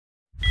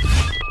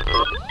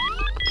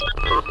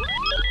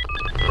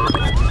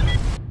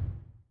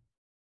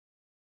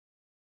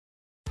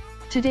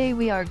Today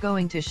we are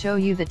going to show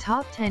you the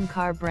top 10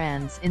 car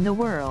brands in the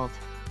world.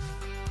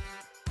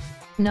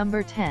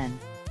 Number 10.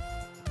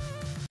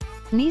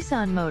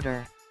 Nissan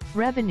Motor.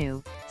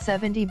 Revenue,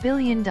 $70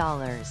 billion.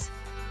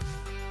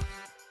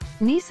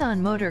 Nissan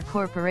Motor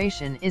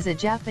Corporation is a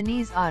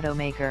Japanese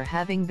automaker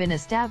having been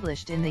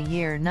established in the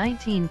year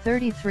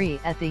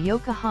 1933 at the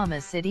Yokohama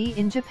city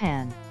in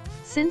Japan.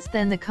 Since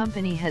then the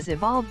company has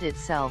evolved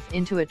itself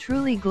into a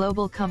truly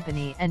global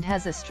company and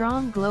has a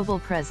strong global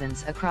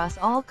presence across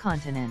all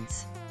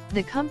continents.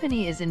 The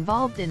company is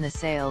involved in the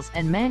sales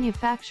and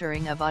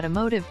manufacturing of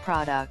automotive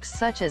products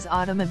such as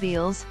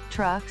automobiles,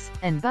 trucks,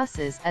 and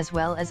buses as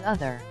well as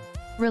other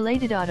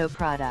related auto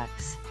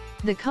products.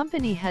 The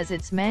company has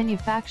its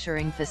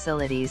manufacturing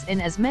facilities in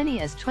as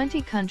many as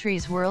 20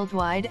 countries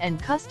worldwide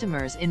and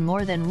customers in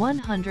more than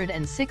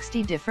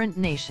 160 different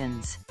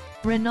nations.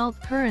 Renault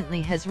currently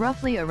has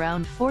roughly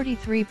around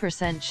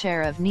 43%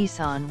 share of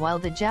Nissan, while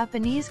the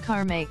Japanese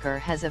carmaker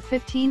has a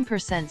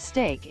 15%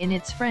 stake in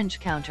its French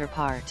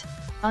counterpart.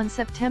 On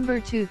September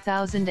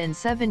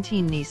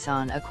 2017,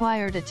 Nissan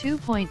acquired a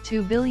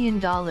 $2.2 billion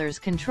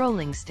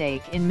controlling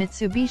stake in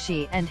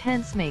Mitsubishi and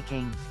hence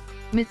making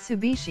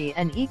Mitsubishi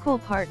an equal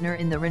partner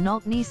in the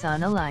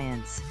Renault-Nissan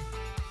alliance.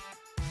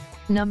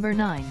 Number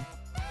 9.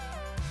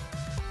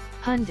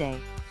 Hyundai.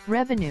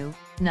 Revenue,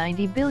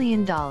 $90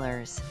 billion.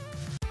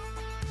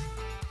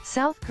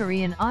 South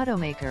Korean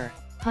automaker,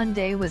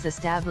 Hyundai was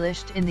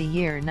established in the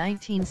year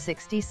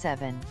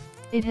 1967.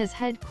 It has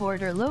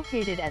headquarters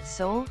located at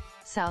Seoul,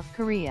 South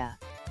Korea.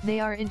 They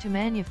are into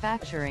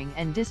manufacturing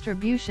and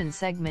distribution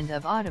segment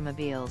of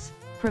automobiles,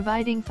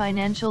 providing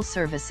financial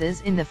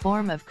services in the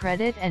form of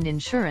credit and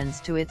insurance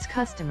to its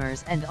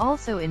customers and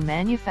also in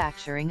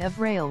manufacturing of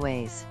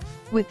railways.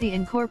 With the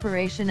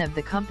incorporation of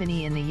the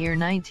company in the year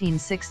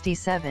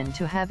 1967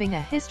 to having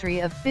a history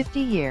of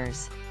 50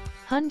 years,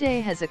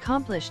 Hyundai has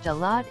accomplished a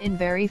lot in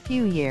very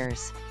few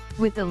years.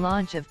 With the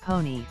launch of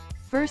Pony,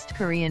 first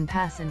Korean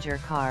passenger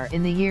car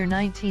in the year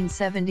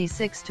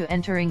 1976 to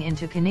entering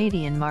into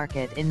Canadian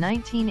market in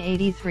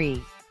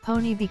 1983,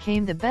 Pony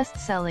became the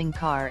best-selling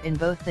car in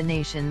both the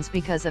nations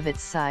because of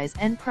its size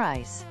and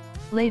price.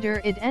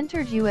 Later it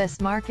entered US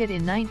market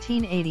in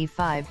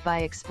 1985 by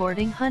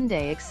exporting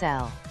Hyundai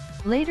Excel.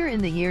 Later in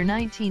the year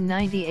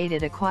 1998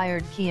 it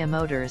acquired Kia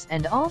Motors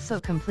and also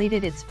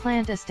completed its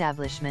plant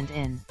establishment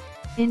in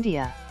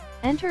India.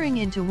 Entering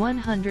into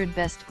 100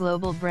 Best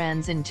Global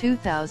Brands in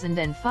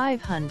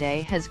 2005,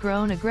 Hyundai has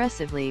grown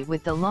aggressively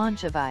with the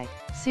launch of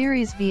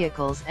I-Series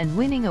vehicles and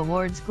winning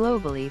awards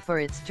globally for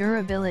its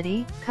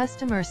durability,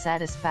 customer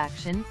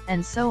satisfaction,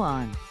 and so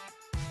on.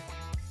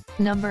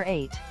 Number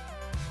 8.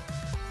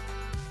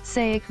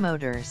 SAIC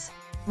Motors.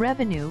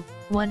 Revenue,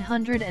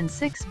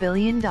 $106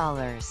 billion.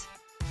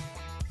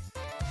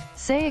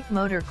 SAIC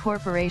Motor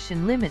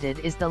Corporation Limited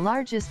is the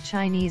largest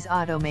Chinese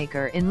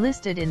automaker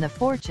enlisted in the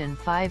Fortune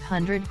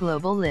 500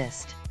 global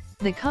list.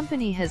 The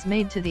company has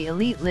made to the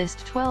elite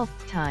list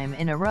 12th time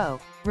in a row,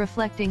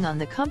 reflecting on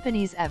the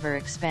company's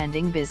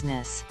ever-expanding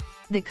business.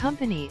 The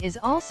company is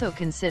also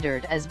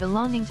considered as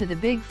belonging to the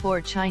Big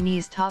Four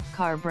Chinese top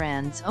car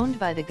brands owned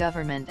by the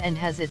government and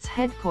has its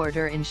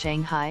headquarters in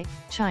Shanghai,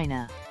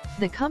 China.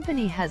 The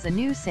company has a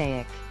new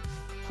SAIC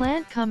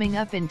plant coming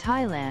up in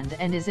Thailand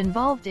and is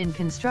involved in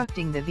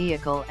constructing the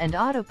vehicle and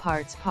auto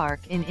parts park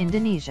in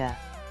Indonesia.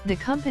 The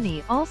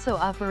company also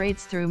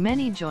operates through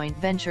many joint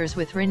ventures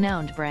with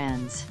renowned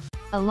brands.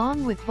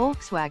 Along with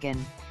Volkswagen,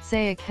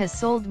 SAIC has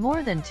sold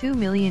more than 2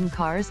 million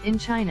cars in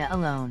China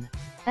alone.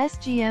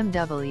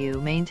 SGMW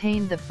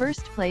maintained the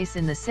first place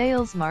in the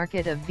sales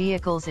market of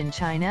vehicles in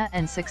China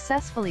and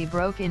successfully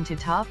broke into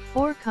top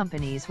 4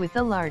 companies with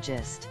the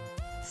largest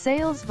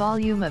sales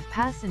volume of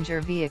passenger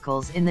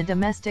vehicles in the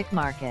domestic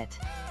market.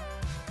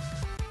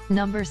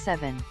 Number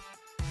 7.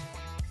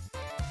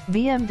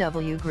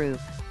 BMW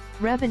Group.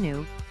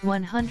 Revenue,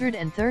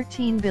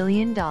 $113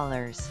 billion.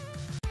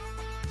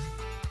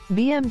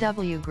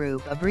 BMW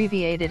Group,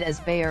 abbreviated as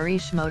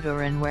Bayerische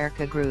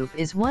Motorenwerke Group,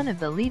 is one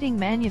of the leading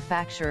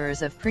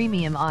manufacturers of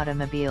premium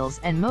automobiles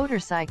and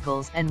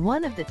motorcycles and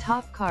one of the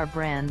top car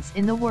brands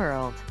in the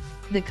world.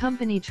 The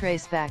company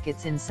traced back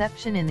its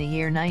inception in the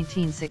year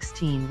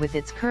 1916 with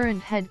its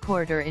current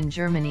headquarters in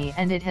Germany,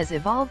 and it has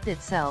evolved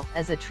itself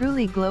as a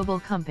truly global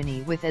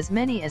company with as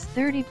many as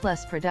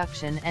 30+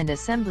 production and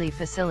assembly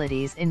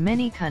facilities in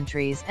many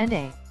countries and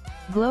a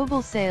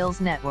global sales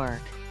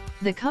network.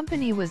 The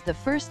company was the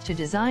first to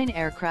design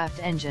aircraft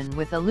engine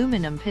with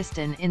aluminum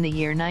piston in the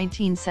year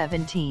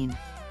 1917.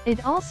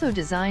 It also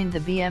designed the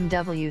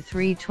BMW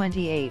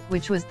 328,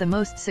 which was the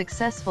most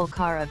successful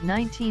car of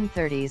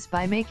 1930s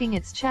by making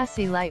its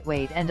chassis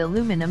lightweight and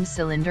aluminum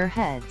cylinder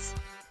heads.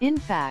 In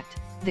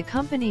fact, the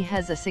company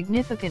has a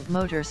significant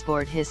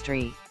motorsport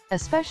history,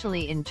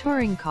 especially in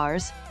touring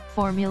cars,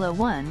 Formula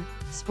 1,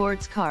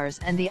 sports cars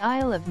and the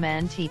Isle of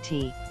Man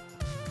TT.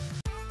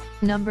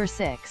 Number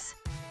 6.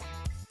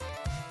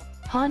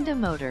 Honda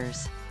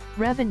Motors.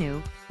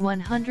 Revenue,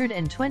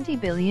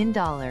 $120 billion.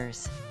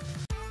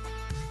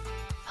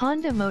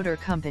 Honda Motor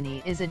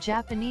Company is a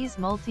Japanese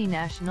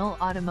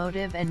multinational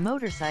automotive and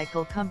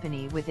motorcycle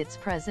company with its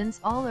presence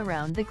all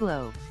around the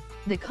globe.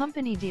 The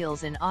company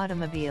deals in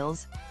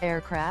automobiles,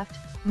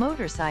 aircraft,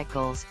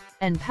 motorcycles,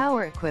 and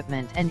power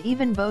equipment, and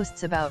even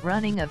boasts about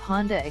running of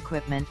Honda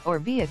equipment or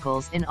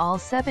vehicles in all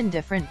 7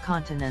 different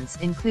continents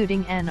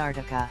including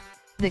Antarctica.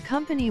 The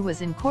company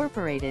was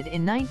incorporated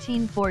in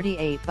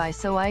 1948 by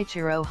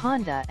Soichiro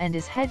Honda and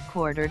is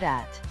headquartered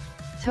at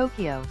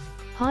Tokyo.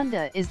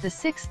 Honda is the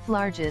 6th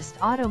largest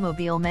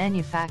automobile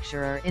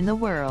manufacturer in the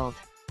world.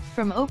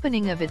 From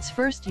opening of its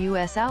first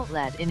U.S.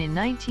 outlet in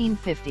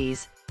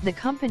 1950s, the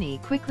company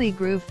quickly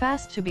grew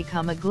fast to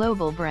become a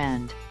global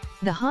brand.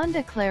 The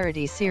Honda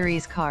Clarity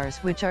series cars,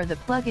 which are the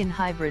plug-in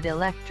hybrid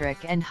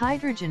electric and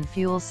hydrogen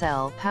fuel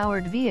cell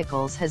powered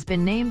vehicles, has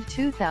been named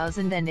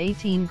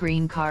 2018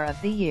 Green Car of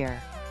the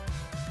Year.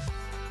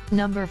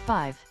 Number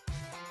 5.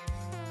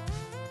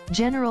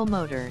 General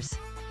Motors.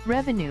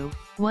 Revenue,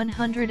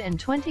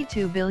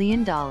 $122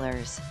 billion.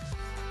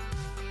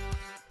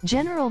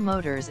 General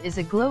Motors is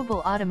a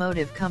global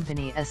automotive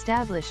company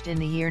established in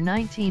the year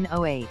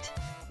 1908.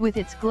 With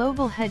its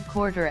global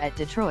headquarters at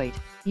Detroit,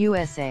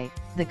 USA,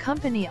 the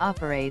company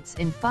operates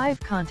in 5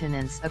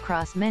 continents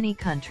across many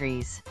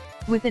countries.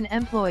 With an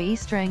employee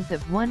strength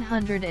of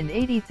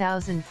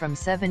 180,000 from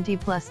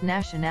 70-plus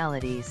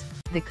nationalities,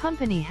 the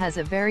company has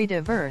a very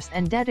diverse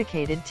and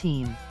dedicated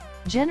team.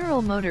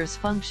 General Motors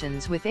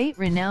functions with 8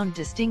 renowned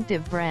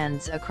distinctive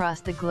brands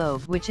across the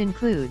globe, which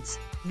includes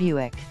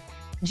Buick,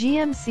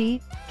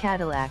 GMC,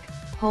 Cadillac,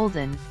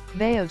 Holden,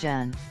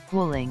 Baojun,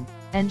 Wuling,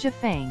 and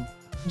Jifeng.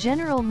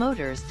 General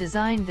Motors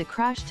designed the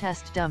crash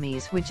test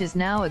dummies, which is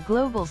now a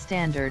global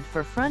standard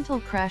for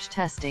frontal crash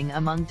testing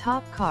among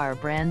top car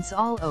brands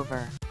all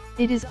over.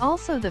 It is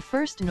also the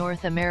first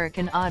North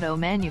American auto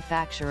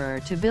manufacturer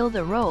to build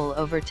a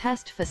rollover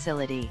test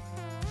facility.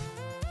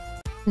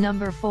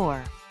 Number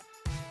 4.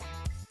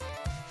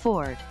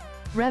 Ford.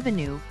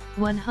 Revenue,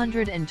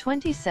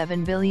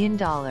 $127 billion.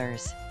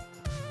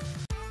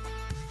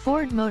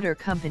 Ford Motor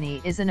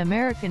Company is an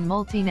American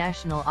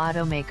multinational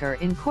automaker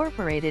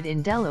incorporated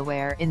in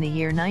Delaware in the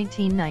year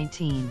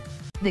 1919.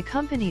 The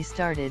company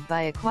started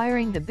by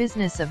acquiring the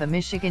business of a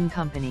Michigan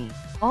company,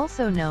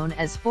 also known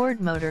as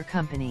Ford Motor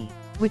Company,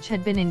 which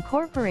had been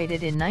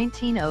incorporated in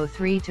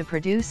 1903 to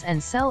produce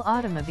and sell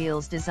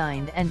automobiles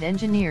designed and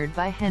engineered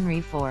by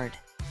Henry Ford.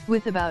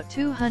 With about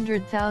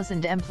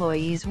 200,000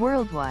 employees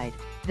worldwide,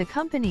 the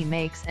company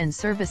makes and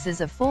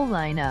services a full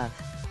line of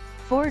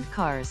Ford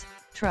cars,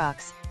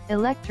 trucks,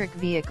 electric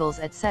vehicles,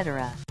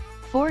 etc.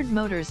 Ford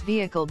Motors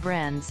vehicle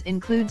brands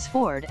includes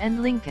Ford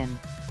and Lincoln.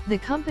 The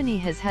company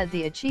has had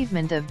the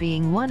achievement of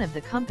being one of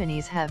the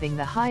companies having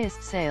the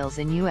highest sales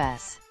in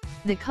US.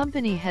 The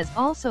company has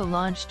also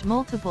launched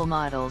multiple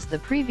models the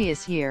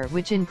previous year,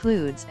 which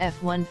includes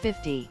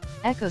F-150,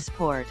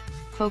 EcoSport,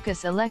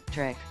 Focus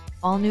Electric,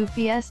 all-new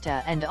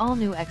Fiesta and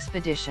all-new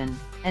Expedition,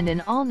 and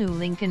an all-new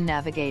Lincoln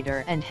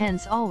Navigator, and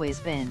hence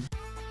always been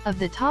of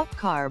the top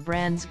car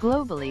brands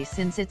globally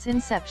since its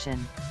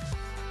inception.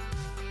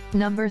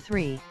 Number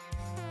 3.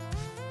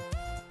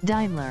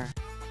 Daimler.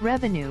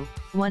 Revenue,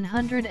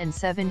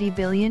 $170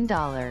 billion.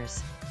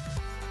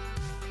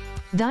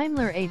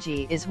 Daimler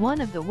AG is one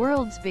of the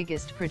world's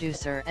biggest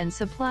producer and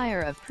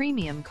supplier of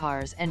premium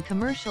cars and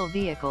commercial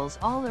vehicles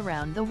all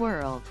around the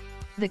world.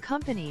 The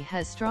company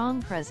has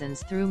strong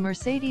presence through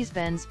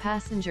Mercedes-Benz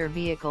passenger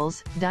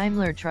vehicles,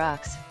 Daimler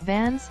trucks,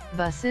 vans,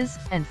 buses,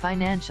 and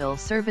financial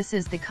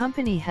services. The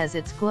company has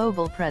its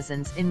global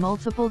presence in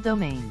multiple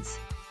domains.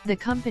 The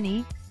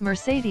company,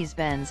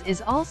 Mercedes-Benz,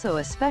 is also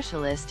a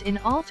specialist in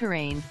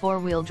all-terrain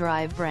four-wheel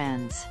drive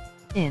brands.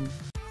 In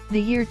the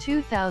year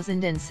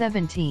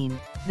 2017,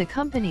 the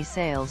company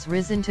sales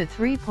risen to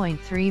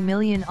 3.3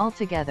 million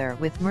altogether,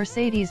 with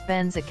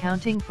Mercedes-Benz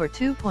accounting for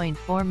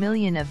 2.4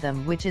 million of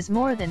them, which is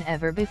more than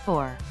ever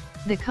before.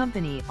 The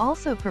company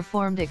also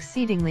performed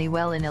exceedingly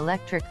well in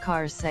electric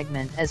cars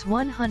segment, as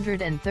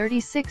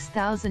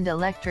 136,000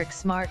 electric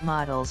smart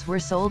models were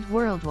sold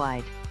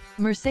worldwide.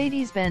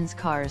 Mercedes-Benz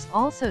cars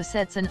also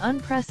sets an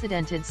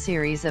unprecedented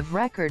series of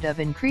record of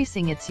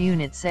increasing its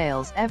unit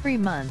sales every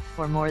month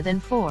for more than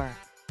 4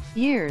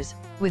 years,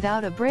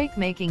 without a break,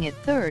 making it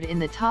 3rd in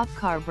the top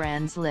car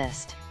brands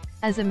list.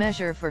 As a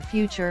measure for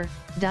future,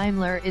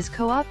 Daimler is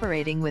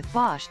cooperating with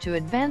Bosch to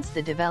advance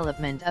the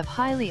development of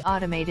highly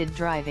automated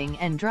driving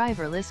and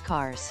driverless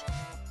cars.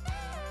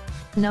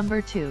 Number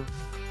 2.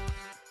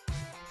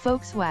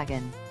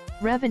 Volkswagen.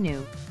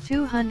 Revenue,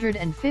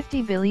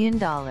 $250 billion.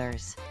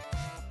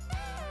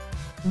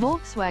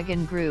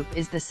 Volkswagen Group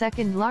is the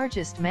 2nd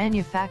largest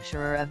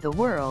manufacturer of the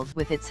world,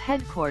 with its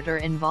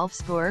headquarters in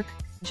Wolfsburg,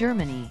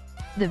 Germany.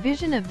 The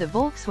vision of the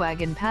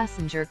Volkswagen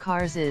passenger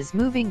cars is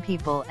moving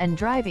people and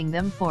driving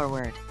them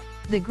forward.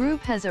 The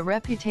group has a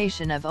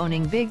reputation of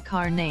owning big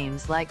car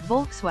names like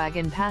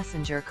Volkswagen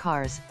passenger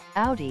cars,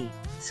 Audi,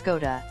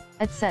 Skoda,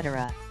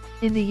 etc.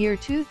 In the year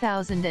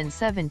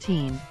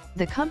 2017,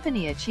 the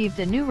company achieved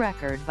a new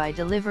record by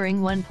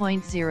delivering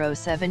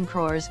 1.07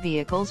 crores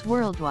vehicles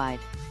worldwide.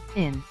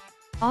 In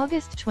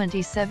August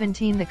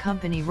 2017, the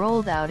company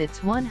rolled out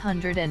its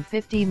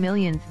 150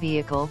 millionth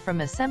vehicle from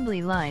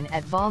assembly line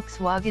at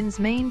Volkswagen's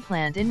main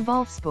plant in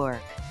Wolfsburg.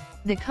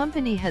 The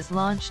company has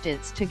launched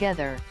its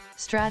Together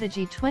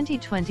Strategy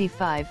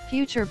 2025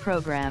 future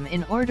program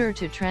in order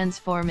to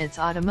transform its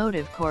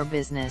automotive core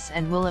business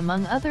and will,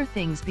 among other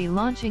things, be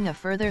launching a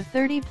further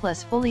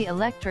 30+ fully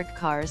electric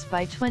cars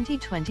by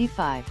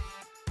 2025.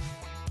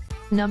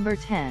 Number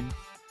 10.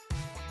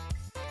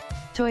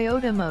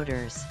 Toyota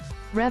Motors.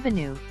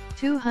 Revenue,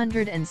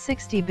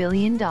 $260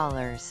 billion.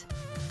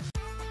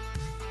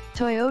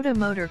 Toyota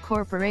Motor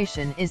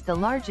Corporation is the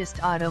largest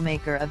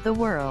automaker of the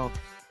world.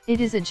 It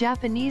is a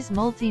Japanese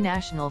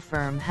multinational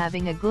firm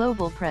having a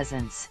global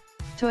presence.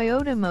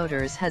 Toyota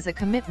Motors has a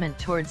commitment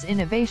towards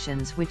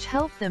innovations which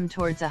help them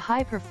towards a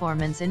high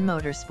performance in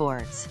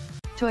motorsports.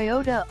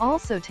 Toyota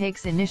also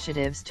takes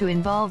initiatives to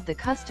involve the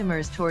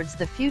customers towards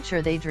the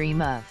future they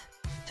dream of.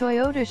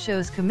 Toyota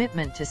shows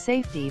commitment to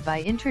safety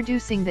by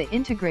introducing the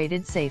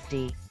integrated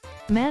safety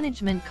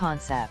management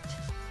concept.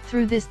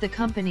 Through this, the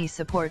company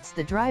supports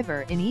the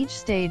driver in each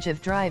stage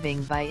of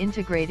driving by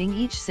integrating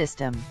each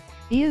system.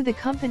 The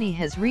company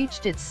has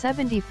reached its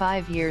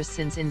 75 years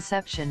since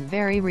inception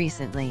very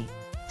recently.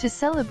 To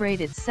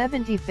celebrate its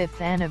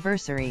 75th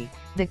anniversary,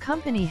 the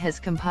company has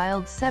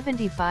compiled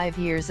 75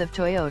 years of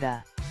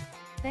Toyota.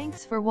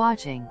 Thanks for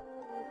watching.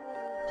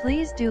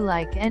 Please do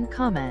like and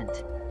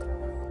comment.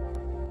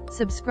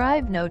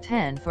 Subscribe No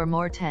 10 for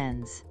more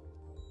 10s.